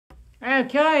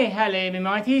Okay, hello me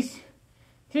mateys.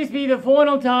 This be the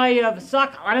final day of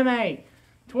Sacanime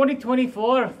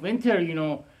 2024 winter, you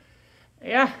know.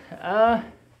 Yeah, I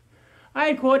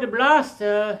had quite a blast.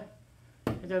 There's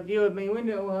a view of my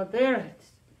window out there.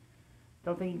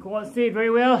 Don't think you can quite see it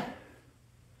very well.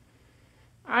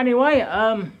 Anyway,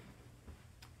 I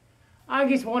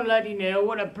just want to let you know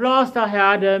what a blast I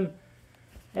had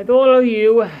with all of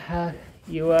you,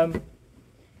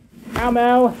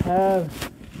 Amel,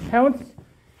 Pounce,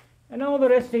 and all the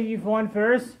rest of you fine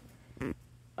furs.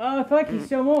 Thank you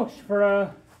so much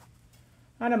for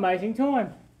an amazing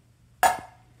time.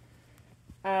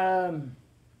 I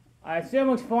had so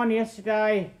much fun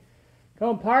yesterday.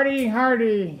 Come partying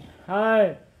hardy.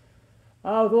 With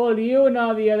all of you and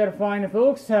all the other fine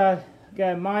folks.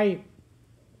 Got my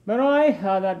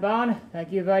Mariah, that band.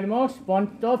 Thank you very much.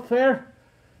 Fun stuff there.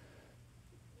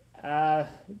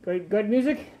 Good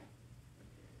music.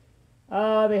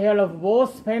 The Hell of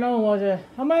Boss panel was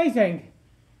amazing.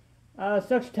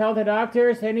 Such talented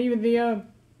actors, and even the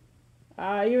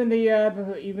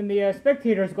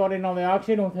spectators got in on the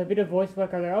action with a bit of voice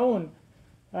work of their own.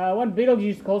 One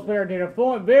Beetlejuice cosplayer did a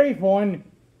very fine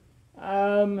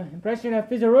impression of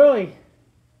Fizzaroli.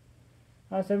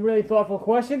 Some really thoughtful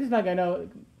questions, like I know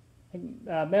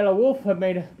Mellow Wolf have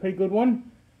made a pretty good one.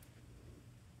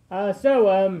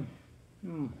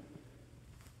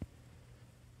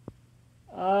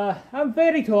 I'm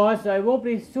very tired, so I won't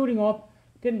be suiting up.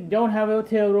 Don't have a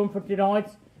hotel room for tonight.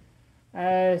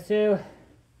 So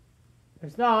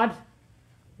there's that. I'd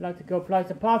like to go play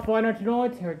some Pathfinder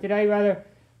tonight, or today rather,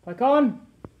 if I can.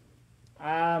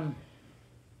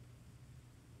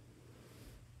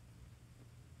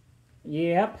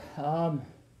 Yep.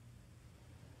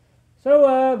 So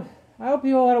I hope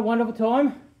you all had a wonderful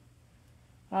time.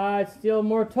 It's still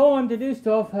more time to do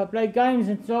stuff, play games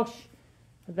and such.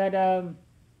 That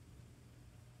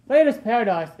Latest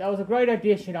Paradise, that was a great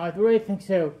addition. I really think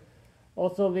so.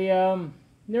 Also, the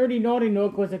Nerdy Naughty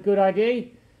Nook was a good idea.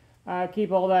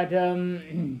 Keep all that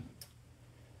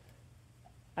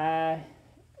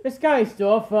risque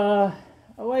stuff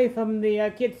away from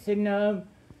the kids and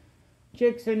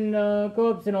chicks and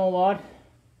cubs and all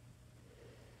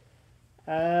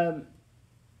that.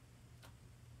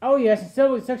 Oh yes,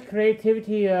 so with such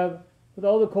creativity with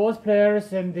all the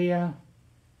cosplayers and the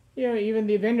even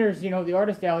the vendors, the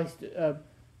artist alley,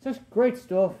 such great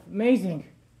stuff, amazing.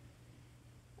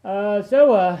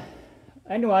 Anyway,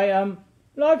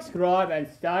 like, subscribe, and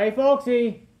stay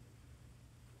foxy.